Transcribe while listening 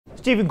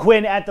Stephen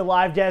Quinn at the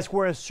live desk,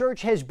 where a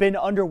search has been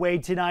underway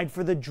tonight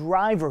for the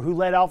driver who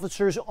led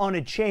officers on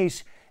a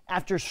chase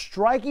after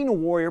striking a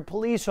Warrior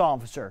police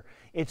officer.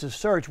 It's a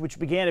search which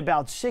began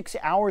about 6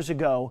 hours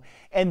ago,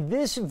 and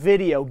this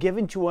video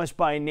given to us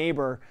by a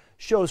neighbor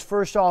shows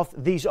first off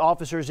these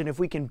officers, and if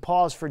we can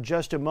pause for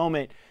just a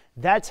moment,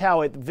 that's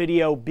how the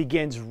video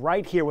begins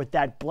right here with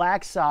that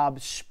black Saab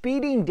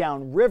speeding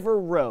down River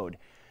Road.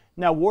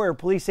 Now, Warrior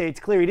police say it's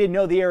clear he didn't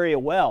know the area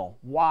well.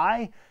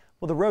 Why?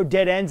 Well, the road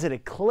dead ends at a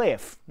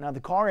cliff. Now, the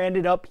car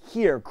ended up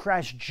here,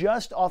 crashed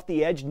just off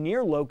the edge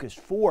near Locust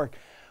Fork.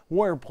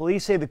 Warrior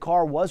police say the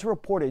car was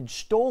reported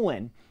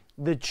stolen.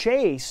 The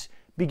chase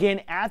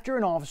began after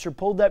an officer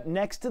pulled up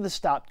next to the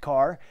stopped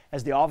car.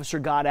 As the officer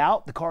got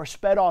out, the car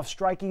sped off,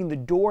 striking the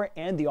door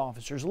and the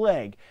officer's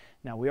leg.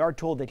 Now, we are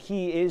told that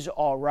he is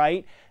all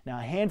right. Now,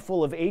 a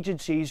handful of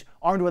agencies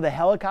armed with a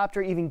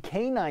helicopter, even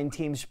K-9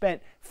 teams,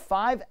 spent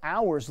 5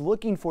 hours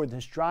looking for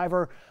this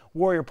driver.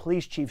 Warrior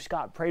Police Chief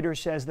Scott Prater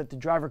says that the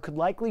driver could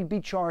likely be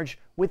charged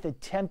with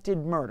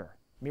attempted murder.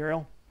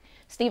 Muriel?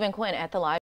 Stephen Quinn at the live